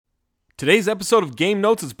Today's episode of Game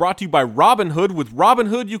Notes is brought to you by Robinhood. With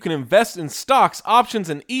Robinhood, you can invest in stocks,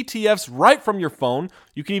 options, and ETFs right from your phone.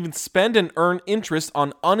 You can even spend and earn interest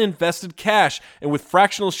on uninvested cash. And with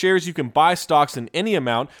fractional shares, you can buy stocks in any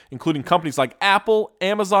amount, including companies like Apple,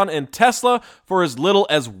 Amazon, and Tesla for as little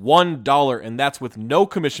as $1. And that's with no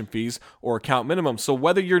commission fees or account minimum. So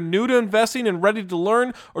whether you're new to investing and ready to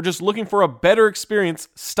learn or just looking for a better experience,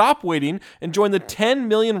 stop waiting and join the 10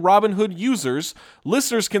 million Robinhood users.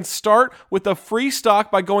 Listeners can start with a free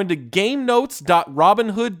stock by going to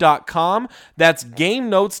GameNotes.Robinhood.com. That's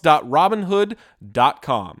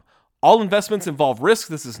GameNotes.Robinhood.com. All investments involve risk.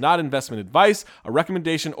 This is not investment advice, a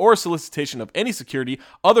recommendation, or a solicitation of any security.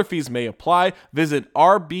 Other fees may apply. Visit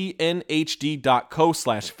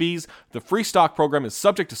rbnhd.co/fees. The free stock program is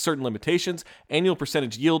subject to certain limitations. Annual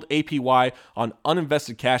percentage yield, APY, on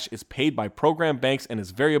uninvested cash is paid by program banks and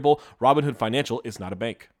is variable. Robinhood Financial is not a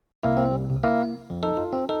bank.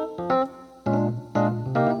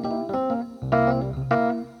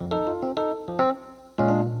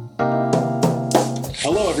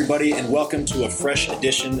 Hello, everybody, and welcome to a fresh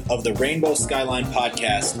edition of the Rainbow Skyline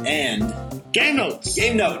podcast and Game Notes.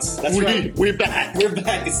 Game Notes. That's right. We're back. We're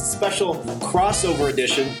back. It's a special crossover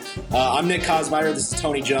edition. I'm Nick Kosmeyer. This is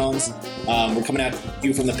Tony Jones. We're coming at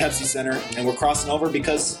you from the Pepsi Center, and we're crossing over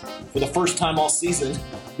because for the first time all season,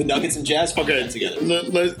 the Nuggets and Jazz played together.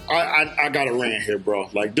 I got a rant here, bro.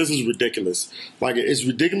 Like, this is ridiculous. Like, it's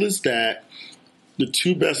ridiculous that the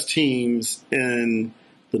two best teams in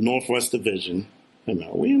the Northwest Division.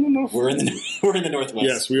 Are we in the Northwest? We're in the Northwest.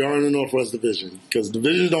 Yes, we are in the Northwest Division because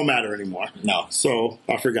divisions don't matter anymore. No, so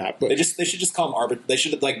I forgot. But they should just call them They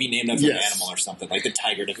should be named after an animal or something, like the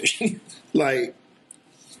Tiger Division. Like,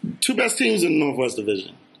 two best teams in the Northwest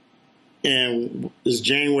Division, and it's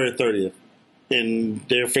January 30th, and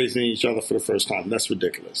they're facing each other for the first time. That's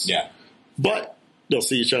ridiculous. Yeah, but they'll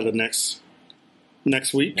see each other next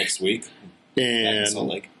week.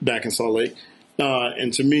 And back in Salt Lake.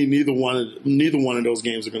 And to me, neither one of those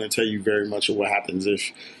games are going to tell you very much of what happens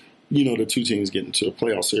if, the two teams get into the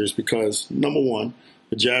playoff series. Because, number one,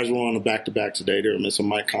 the Jazz were on a back-to-back today. They were missing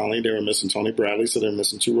Mike Conley. They were missing Tony Bradley, so they're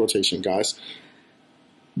missing two rotation guys.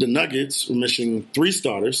 The Nuggets were missing three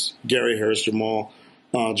starters, Gary Harris, Jamal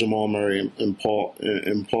Murray, and Paul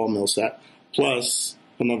Millsap, plus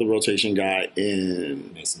another rotation guy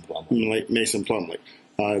in Mason Plumlee.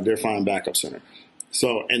 Their fine backup center.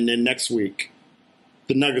 So, and then next week,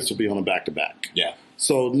 the Nuggets will be on a back-to-back. Yeah.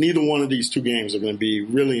 So neither one of these two games are going to be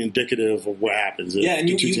really indicative of what happens. Yeah, and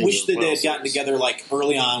you wish that they had gotten together like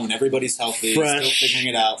early on when everybody's healthy, still figuring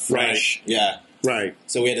it out, fresh. Right. Yeah. Right.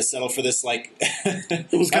 So we had to settle for this, like...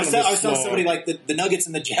 It was kind I was telling somebody, like, the Nuggets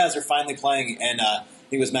and the Jazz are finally playing, and I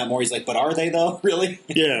think it was Matt Moore, he's like, but are they, though? Really?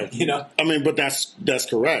 Yeah. I mean, but that's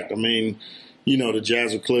correct. I mean, the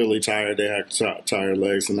Jazz are clearly tired. They have tired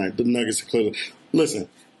legs tonight. The Nuggets are clearly... Listen,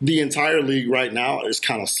 the entire league right now is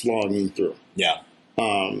kind of slogging through. Yeah.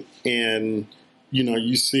 And,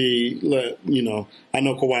 you see, I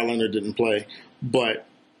know Kawhi Leonard didn't play, but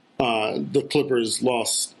the Clippers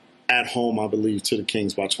lost at home, I believe, to the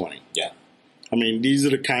Kings by 20. Yeah. I mean, these are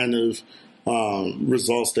the kind of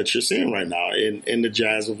results that you're seeing right now. And the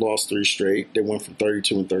Jazz have lost three straight. They went from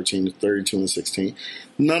 32-13 to 32-16.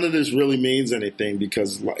 None of this really means anything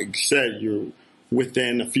because, like you said, you're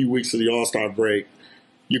within a few weeks of the All-Star break.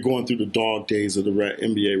 You're going through the dog days of the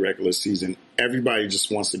NBA regular season. Everybody just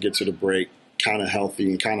wants to get to the break kind of healthy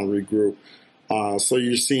and kind of regroup. So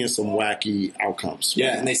you're seeing some wacky outcomes.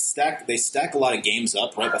 Yeah, and they stack a lot of games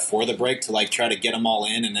up right before the break to try to get them all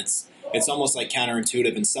in, and it's almost like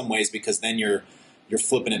counterintuitive in some ways because then you're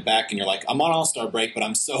flipping it back and you're like, I'm on All-Star break, but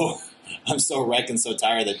I'm so wrecked and so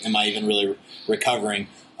tired that am I even really recovering?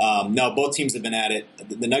 No, both teams have been at it.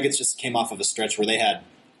 The Nuggets just came off of a stretch where they had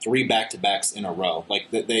 3 back-to-backs in a row. Like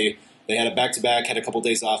they had a back-to-back, had a couple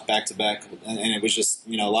days off back-to-back, and it was just,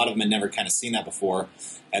 a lot of them had never kind of seen that before.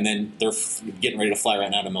 And then they're getting ready to fly right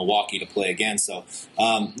now to Milwaukee to play again. So,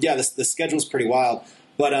 the schedule's pretty wild.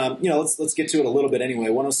 But, let's get to it a little bit anyway.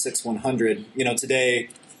 106-100. Today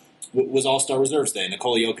was All-Star Reserves Day.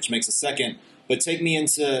 Nikola Jokic makes a second. But take me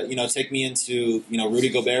into Rudy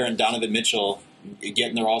Gobert and Donovan Mitchell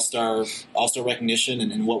getting their all-star recognition,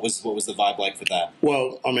 and what was the vibe like for that?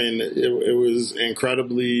 Well, I mean, it was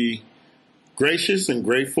incredibly gracious and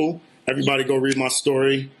grateful. Everybody go read my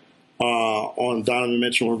story on Donovan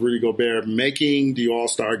Mitchell and Rudy Gobert making the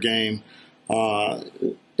All-Star game.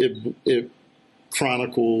 It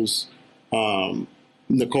chronicles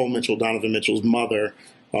Nicole Mitchell, Donovan Mitchell's mother,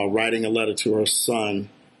 writing a letter to her son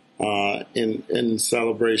in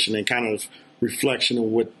celebration and kind of reflection of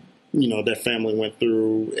what their family went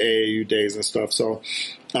through AAU days and stuff. So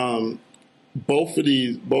both of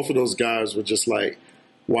those guys were just like,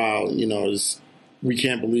 wow, we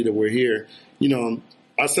can't believe that we're here.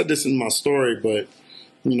 I said this in my story, but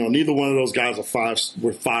neither one of those guys were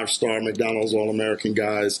 5-star McDonald's All-American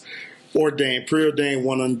guys, preordained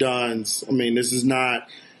one and dones. I mean, this is not,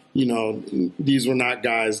 these were not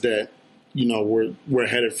guys that, were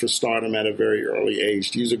headed for stardom at a very early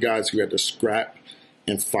age. These are guys who had to scrap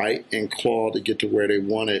and fight and claw to get to where they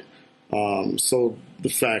wanted. So the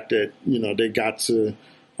fact that, they got to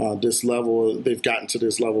this level, they've gotten to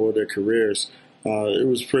this level of their careers, it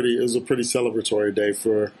was a pretty celebratory day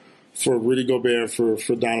for Rudy Gobert, for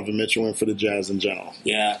Donovan Mitchell, and for the Jazz in general.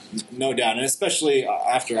 Yeah, no doubt. And especially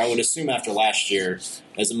after last year,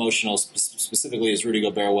 as emotional specifically as Rudy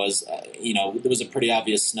Gobert was, there was a pretty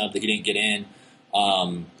obvious snub that he didn't get in.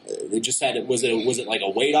 They just had, was it like a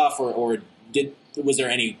weight off, or was there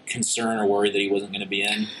any concern or worry that he wasn't going to be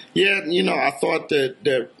in? Yeah, I thought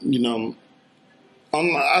that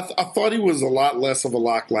I thought he was a lot less of a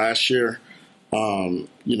lock last year.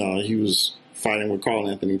 He was fighting with Karl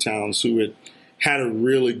Anthony Towns, who had a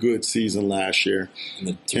really good season last year. And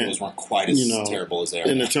the Timberwolves weren't quite as terrible as they are.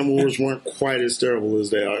 And the Timberwolves weren't quite as terrible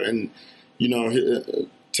as they are. And,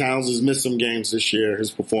 Towns has missed some games this year.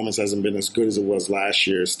 His performance hasn't been as good as it was last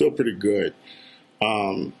year. It's still pretty good.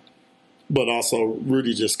 But also,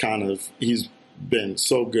 Rudy just he's been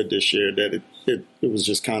so good this year that it was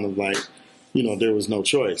just kind of like, there was no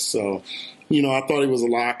choice. So, I thought he was a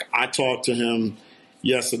lock. I talked to him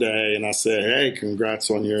yesterday and I said, hey, congrats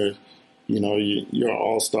on your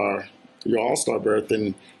all-star berth.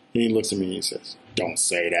 And he looks at me and he says, don't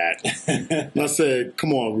say that. And I said,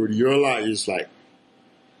 come on, Rudy, you're a lock. He's like,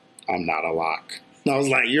 I'm not a lock. And I was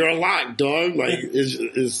like, you're a lock, dog. Like,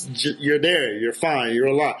 you're there. You're fine. You're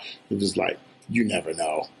a lock. He was like, you never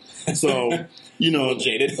know. So,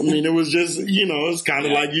 jaded. I mean, it was just, it's kind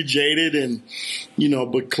of like you jaded and,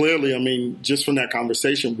 but clearly, I mean, just from that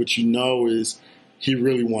conversation, what is he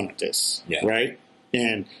really wanted this, right?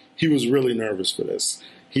 And he was really nervous for this.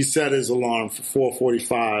 He set his alarm for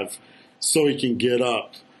 4:45 so he can get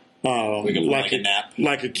up. Like a nap.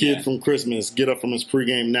 Like a kid from Christmas, get up from his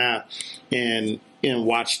pregame nap and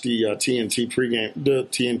watch the TNT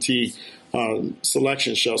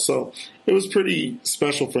selection show. So it was pretty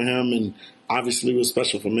special for him, and obviously it was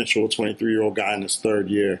special for Mitchell, a 23-year-old guy in his third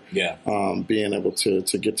year, being able to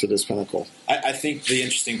get to this pinnacle. I think the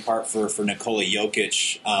interesting part for Nikola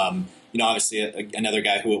Jokic, obviously another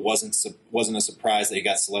guy who it wasn't a surprise that he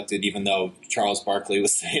got selected, even though Charles Barkley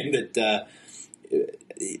was saying that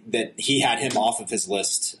he had him off of his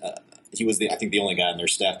list. He was I think the only guy on their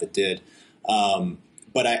staff that did.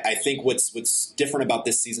 But I think what's different about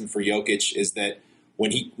this season for Jokic is that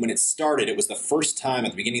when it started, it was the first time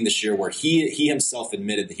at the beginning of this year where he himself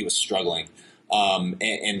admitted that he was struggling.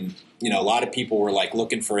 And a lot of people were like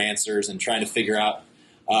looking for answers and trying to figure out,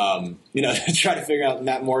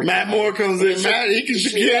 Matt Moore. Matt Moore comes in. Matt, he can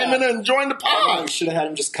just get in and join the pod. We should have had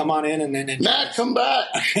him just come on in and Matt, come back.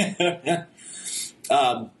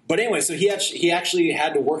 But anyway, so he actually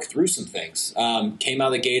had to work through some things. Came out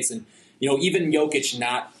of the gates, and even Jokic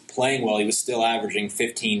not playing well, he was still averaging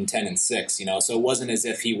 15, 10, and 6. So it wasn't as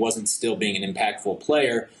if he wasn't still being an impactful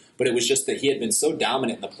player, but it was just that he had been so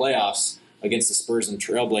dominant in the playoffs against the Spurs and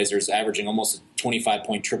Trailblazers, averaging almost a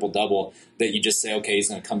 25-point triple-double, that you just say, okay, he's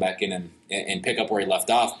going to come back in and pick up where he left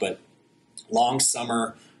off. But long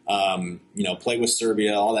summer, play with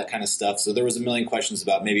Serbia, all that kind of stuff. So there was a million questions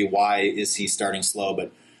about maybe why is he starting slow,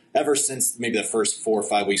 but ever since maybe the first 4 or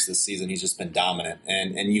 5 weeks of the season, he's just been dominant.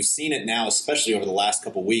 And you've seen it now, especially over the last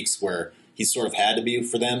couple of weeks, where he's sort of had to be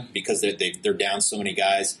for them because they're down so many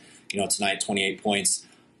guys. Tonight, 28 points,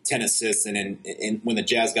 10 assists, and when the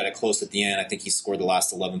Jazz got it close at the end, I think he scored the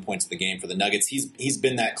last 11 points of the game for the Nuggets. He's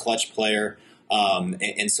been that clutch player,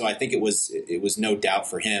 and so I think it was no doubt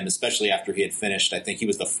for him, especially after he had finished. I think he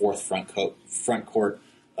was the 4th front court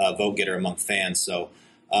vote getter among fans. So.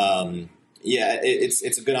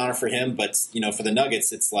 It's a good honor for him, but for the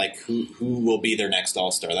Nuggets, it's like who will be their next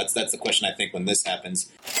All-Star? That's the question I think when this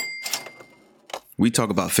happens. We talk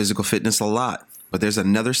about physical fitness a lot, but there's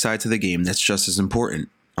another side to the game that's just as important.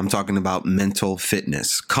 I'm talking about mental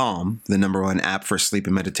fitness. Calm, the #1 app for sleep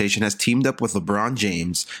and meditation, has teamed up with LeBron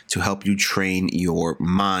James to help you train your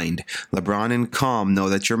mind. LeBron and Calm know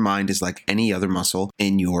that your mind is like any other muscle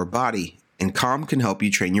in your body. And Calm can help you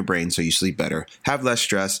train your brain so you sleep better, have less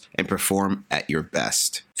stress, and perform at your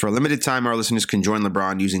best. For a limited time, our listeners can join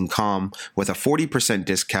LeBron using Calm with a 40%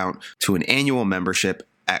 discount to an annual membership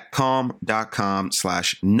at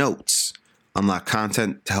calm.com/notes. Unlock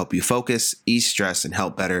content to help you focus, ease stress, and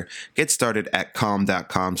help better. Get started at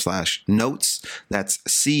calm.com/notes. That's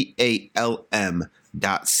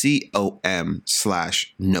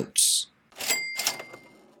CALM.com/notes.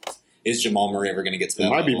 Is Jamal Murray ever going to get to that? It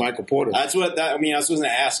might be Michael Porter. That's what I was going to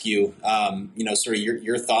ask you. Sort of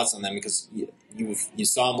your thoughts on them, because you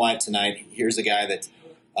saw him live tonight. Here's a guy that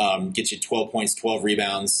gets you 12 points, 12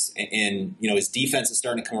 rebounds, and his defense is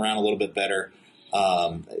starting to come around a little bit better.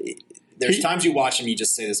 There's times you watch him, you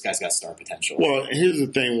just say this guy's got star potential. Well, here's the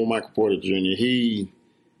thing with Michael Porter Jr. He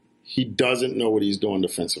doesn't know what he's doing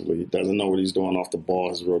defensively. He doesn't know what he's doing off the ball,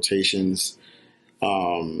 his rotations.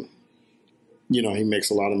 He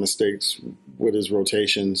makes a lot of mistakes with his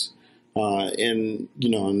rotations. And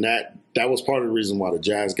that was part of the reason why the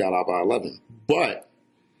Jazz got out by 11. But,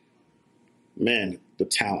 man, the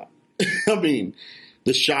talent. I mean,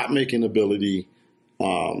 the shot-making ability,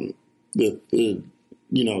 the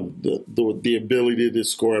ability to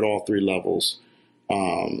score at all three levels,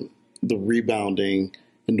 the rebounding,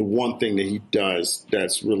 and the one thing that he does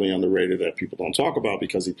that's really underrated that people don't talk about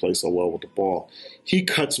because he plays so well with the ball, he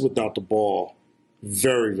cuts without the ball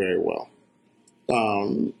very, very well.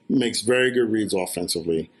 Makes very good reads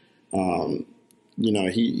offensively.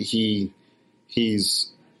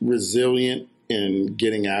 He's resilient in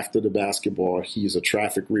getting after the basketball. He's a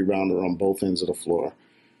traffic rebounder on both ends of the floor.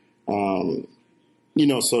 So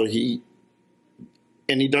he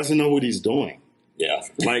doesn't know what he's doing. Yeah.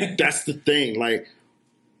 Like, that's the thing. Like,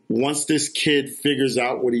 once this kid figures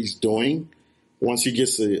out what he's doing, once he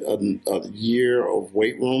gets a year of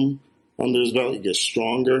weight room under his belt, he gets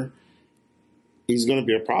stronger, he's going to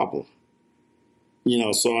be a problem.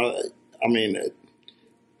 So,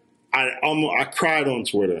 I cried on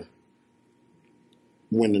Twitter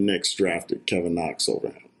when the Knicks drafted Kevin Knox over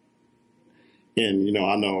him. And,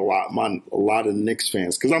 I know a lot of Knicks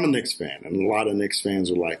fans, because I'm a Knicks fan, and a lot of Knicks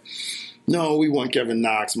fans are like, no, we want Kevin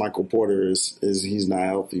Knox. Michael Porter he's not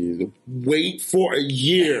healthy. Wait for a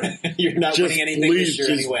year. You're not winning anything this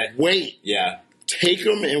year anyway. Wait. Yeah. Take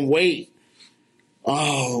him and wait.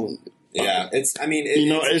 Oh. Yeah.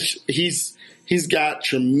 He's got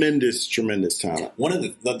tremendous, tremendous talent. One of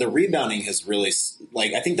the rebounding has really,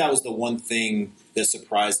 I think that was the one thing that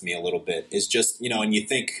surprised me a little bit is just, and you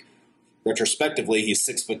think retrospectively, he's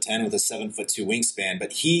 6'10" with a 7'2" wingspan,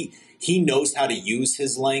 but he knows how to use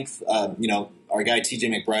his length. Our guy TJ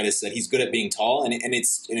McBride has said he's good at being tall, and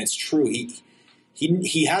it's true.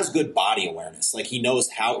 He has good body awareness. Like, he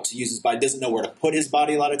knows how to use his body. Doesn't know where to put his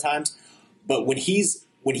body a lot of times, but when he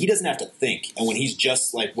doesn't have to think, and when he's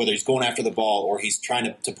just like, whether he's going after the ball or he's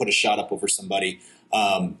trying to put a shot up over somebody,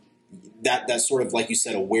 that sort of, like you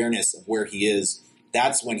said, awareness of where he is.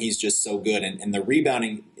 That's when he's just so good. And the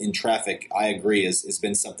rebounding in traffic, I agree, has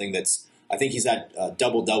been something that's, I think he's had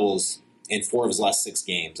double-doubles in 4 of his last 6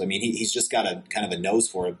 games. I mean, he's just got a kind of a nose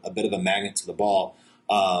for it, a bit of a magnet to the ball.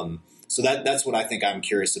 So that's what I think I'm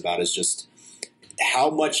curious about, is just how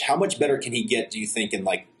much better can he get, do you think, in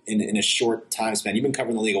a short time span? You've been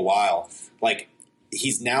covering the league a while. Like,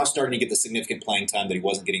 he's now starting to get the significant playing time that he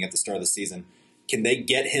wasn't getting at the start of the season. Can they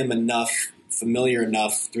get him familiar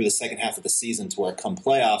enough through the second half of the season to where come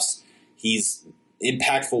playoffs, he's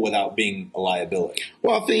impactful without being a liability?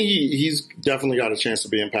 Well, I think he's definitely got a chance to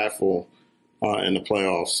be impactful in the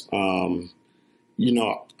playoffs.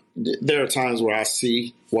 There are times where I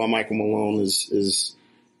see why Michael Malone is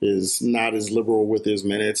not as liberal with his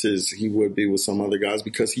minutes as he would be with some other guys,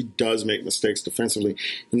 because he does make mistakes defensively,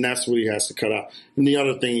 and that's what he has to cut out. And the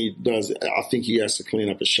other thing he does, I think he has to clean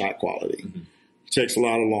up his shot quality. Mm-hmm. He takes a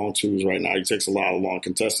lot of long twos right now. He takes a lot of long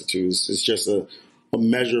contested twos. It's just a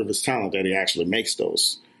measure of his talent that he actually makes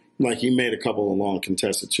those. Like, he made a couple of long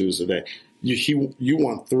contested twos today. You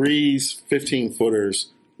want threes, 15-footers,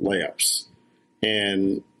 layups.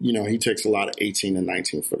 And, he takes a lot of 18 and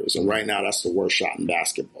 19-footers. And right now, that's the worst shot in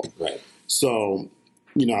basketball. Right. So,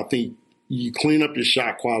 I think you clean up your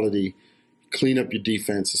shot quality, clean up your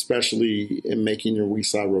defense, especially in making your weak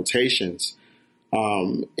side rotations.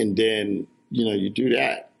 And then, you do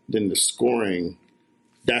that. Then the scoring,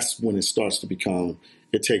 that's when it starts to become,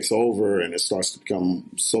 it takes over and it starts to become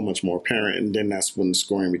so much more apparent. And then that's when the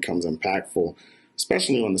scoring becomes impactful,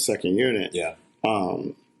 especially on the second unit. Yeah.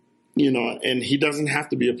 And he doesn't have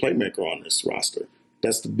to be a playmaker on this roster.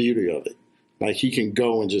 That's the beauty of it. Like, he can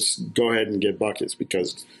go and just go ahead and get buckets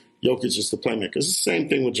because Jokic is the playmaker. It's the same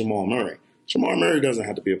thing with Jamal Murray. Jamal Murray doesn't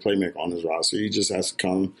have to be a playmaker on his roster. He just has to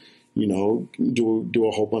come, do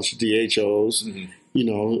a whole bunch of DHOs, mm-hmm.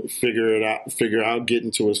 Figure out, get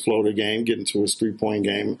into his floater game, get into his 3-point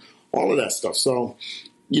game, all of that stuff. So,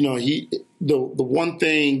 the one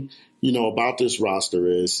thing, about this roster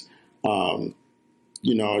is,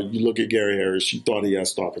 You know, you look at Gary Harris, you thought he had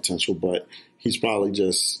star potential, but he's probably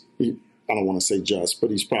I don't want to say just, but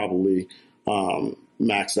he's probably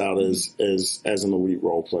maxed out as an elite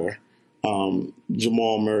role player.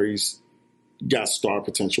 Jamal Murray's got star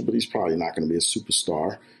potential, but he's probably not going to be a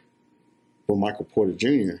superstar. But Michael Porter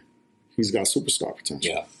Jr., he's got superstar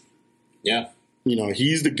potential. Yeah. Yeah. You know,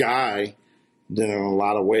 he's the guy that in a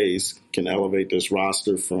lot of ways can elevate this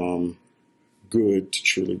roster from good to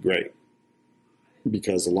truly great.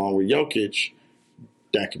 Because along with Jokic,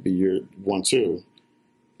 that could be your 1-2.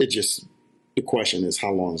 The question is,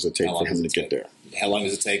 how long does it take for him to get there? How long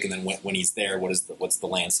does it take? And then when he's there, what's the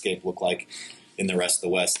landscape look like in the rest of the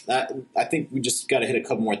West? I think we just got to hit a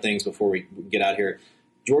couple more things before we get out here.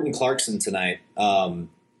 Jordan Clarkson tonight,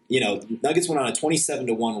 Nuggets went on a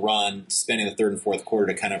 27-1 run, spending the third and fourth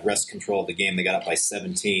quarter to kind of wrest control of the game. They got up by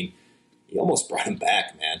 17. He almost brought him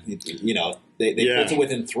back, man. They put it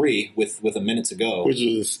within 3 with a minute to go.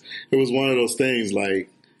 It was one of those things like,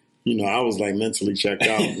 I was like mentally checked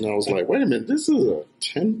out, and I was like, wait a minute, this is a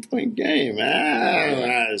 10-point game.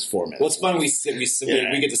 It's 4 minutes. Well, it's fun. We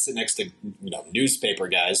get to sit next to newspaper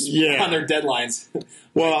guys on their deadlines.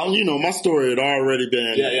 Well, my story had already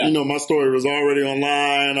been, my story was already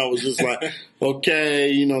online. I was just like,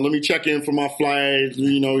 okay, let me check in for my flight.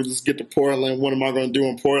 Just get to Portland. What am I going to do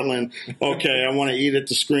in Portland? Okay, I want to eat at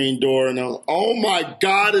the screen door. And oh my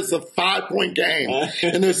God, it's a 5-point game,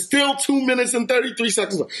 and there's still 2 minutes and 33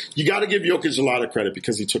 seconds. You got to give Jokic a lot of credit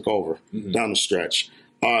because he took over down the stretch.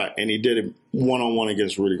 And he did it one-on-one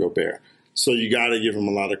against Rudy Gobert. So you got to give him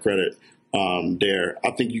a lot of credit there.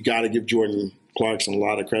 I think you got to give Jordan Clarkson a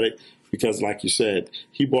lot of credit because, like you said,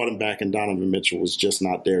 he brought him back and Donovan Mitchell was just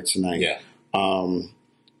not there tonight. Yeah.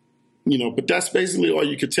 But that's basically all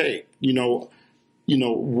you could take.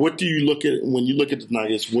 What do you look at when you look at the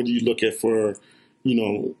Nuggets? What do you look at for,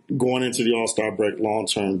 going into the All-Star break long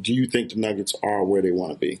term? Do you think the Nuggets are where they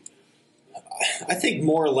want to be? I think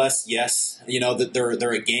more or less, yes. That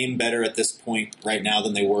they're a game better at this point right now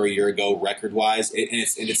than they were a year ago, record wise, and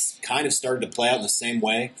it's kind of started to play out in the same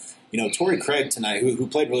way. Torrey Craig tonight, who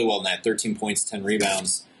played really well tonight, 13 points, 10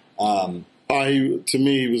 rebounds. To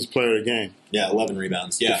me, he was player of the game. Yeah, 11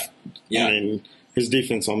 rebounds. Yeah. I mean, his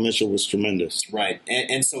defense on Mitchell was tremendous. Right,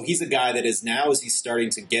 and so he's a guy that is now as he's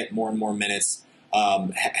starting to get more and more minutes.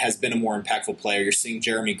 Has been a more impactful player. You're seeing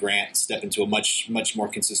Jeremy Grant step into a much more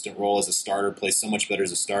consistent role as a starter, plays so much better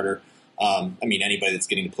as a starter. Anybody that's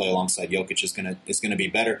getting to play alongside Jokic is gonna be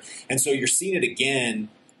better. And so you're seeing it again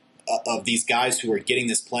of these guys who are getting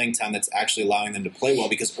this playing time that's actually allowing them to play well.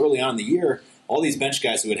 Because early on in the year, all these bench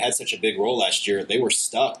guys who had such a big role last year, they were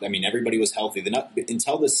stuck. Everybody was healthy.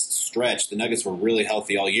 Until this stretch, the Nuggets were really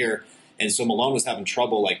healthy all year. And so Malone was having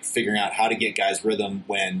trouble figuring out how to get guys rhythm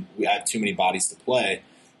when we have too many bodies to play.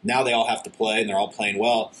 Now they all have to play, and they're all playing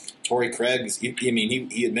well. Torrey Craig, he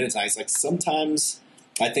admitted tonight, he's like, sometimes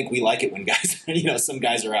I think we like it when guys, some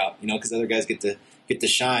guys are out, because other guys get to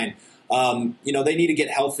shine. They need to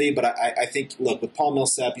get healthy, but I think, look, with Paul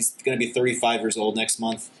Millsap, he's going to be 35 years old next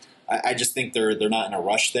month. I just think they're not in a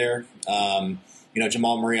rush there.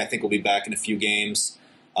 Jamal Murray, I think, will be back in a few games.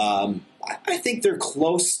 I think they're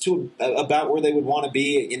close to about where they would want to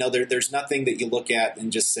be. There's nothing that you look at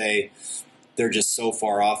and just say they're just so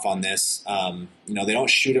far off on this. They don't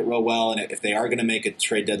shoot it real well, and if they are going to make a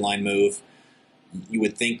trade deadline move, you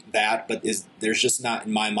would think that. But there's just not,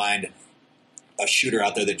 in my mind, a shooter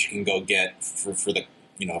out there that you can go get for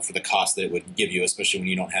the cost that it would give you, especially when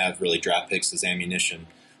you don't have really draft picks as ammunition.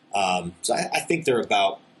 So I think they're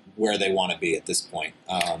about where they want to be at this point.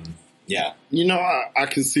 Yeah. I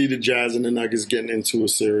can see the Jazz and the Nuggets getting into a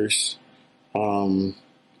series. I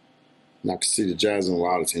can see the Jazz and a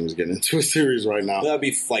lot of teams getting into a series right now. That would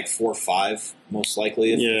be like 4-5, most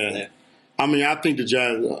likely. I think the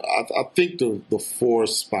Jazz, I think the 4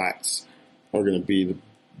 spots are going to be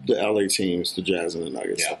the LA teams, the Jazz and the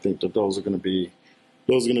Nuggets. Yeah. I think that those are going to be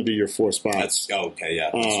your 4 spots. That's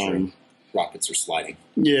true. Rockets are sliding.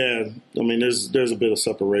 Yeah. There's a bit of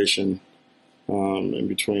separation in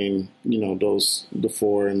between, the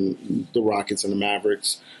 4 and the Rockets and the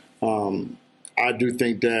Mavericks. I do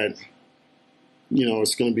think that,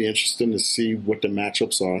 it's going to be interesting to see what the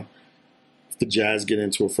matchups are. If the Jazz get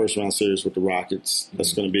into a first-round series with the Rockets,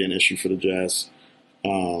 that's going to be an issue for the Jazz.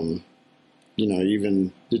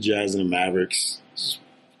 Even the Jazz and the Mavericks,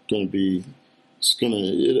 it'll be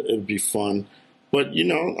fun. But,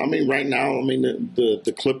 right now,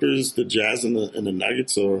 the Clippers, the Jazz, and the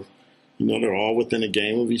Nuggets are, they're all within a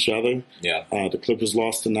game of each other. Yeah. The Clippers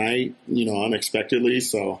lost tonight, unexpectedly.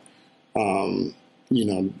 So,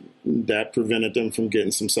 that prevented them from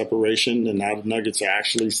getting some separation, and now the Nuggets are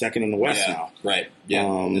actually second in the West now. Right. Yeah.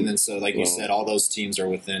 And then so, like you said, all those teams are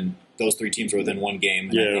within. Those 3 teams are within 1 game.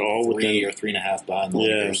 And yeah, all 3 or 3.5 behind the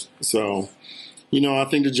Lakers. So, I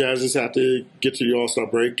think the Jazz just have to get to the All-Star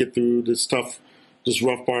break, get through this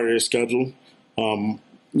rough part of their schedule.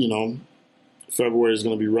 February is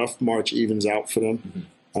going to be rough. March evens out for them.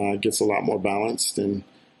 Gets a lot more balanced, and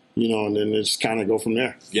and then they just kind of go from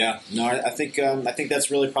there. Yeah. No, I think that's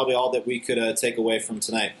really probably all that we could take away from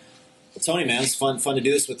tonight. Well, Tony, man, it's fun to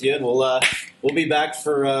do this with you, and we'll be back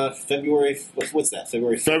for February. What's that?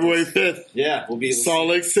 February 5th? February 5th. Yeah, we'll be Salt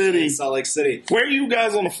Lake City. Salt Lake City. Where are you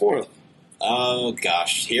guys on the 4th? Oh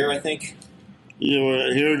gosh, here I think.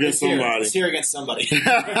 Here against somebody. It's here against somebody.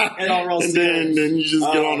 It all rolls and then you just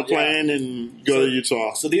get on the plane and go to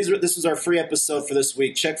Utah. So this was our free episode for this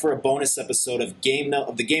week. Check for a bonus episode of the Game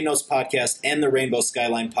Notes podcast and the Rainbow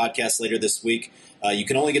Skyline podcast later this week. You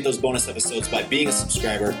can only get those bonus episodes by being a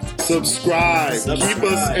subscriber. Subscribe. Keep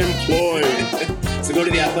us employed. So go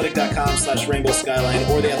to theathletic.com/Rainbow Skyline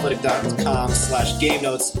or theathletic.com/Game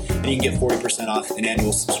Notes, and you can get 40% off an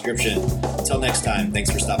annual subscription. Until next time,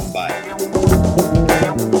 thanks for stopping by.